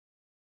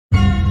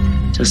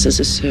Just as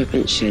a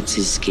serpent sheds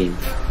his skin,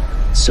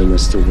 so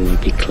must the world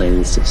be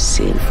cleansed of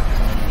sin.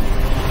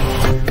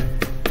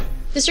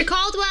 Mr.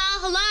 Caldwell,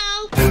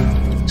 hello?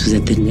 So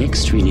that the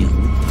next renewal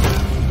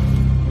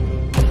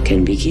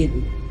can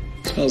begin.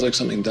 Smells like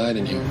something died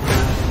in here.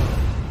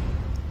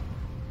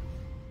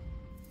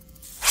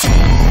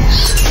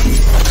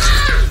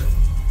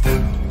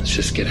 Let's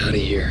just get out of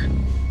here.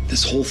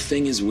 This whole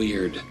thing is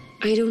weird.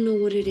 I don't know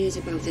what it is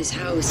about this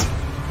house.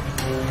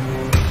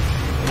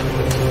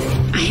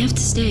 I have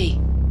to stay.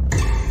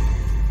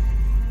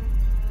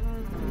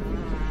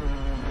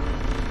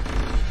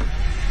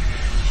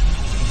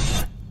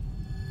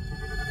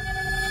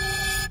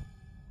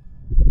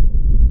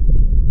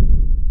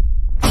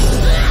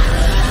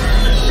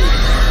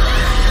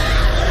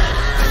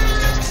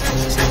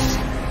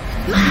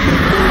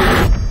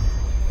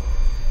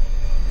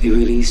 We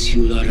release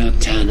you, Lord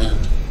Octana.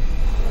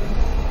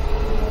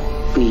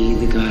 We,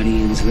 the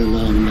guardians of the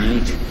long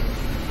night,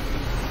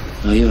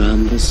 are your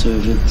humble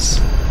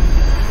servants.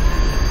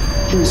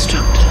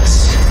 Instruct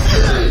us.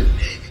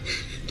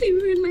 They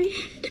were in my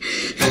head.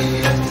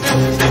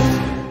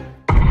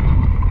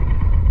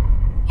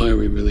 Why are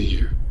we really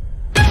here?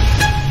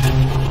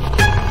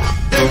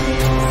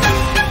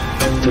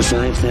 For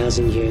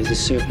 5,000 years, the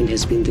serpent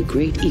has been the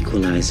great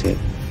equalizer,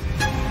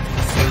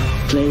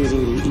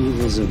 cleansing the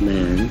evils of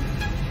man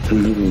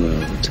from the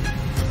world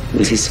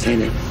with his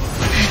venom.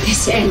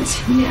 This ends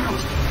now.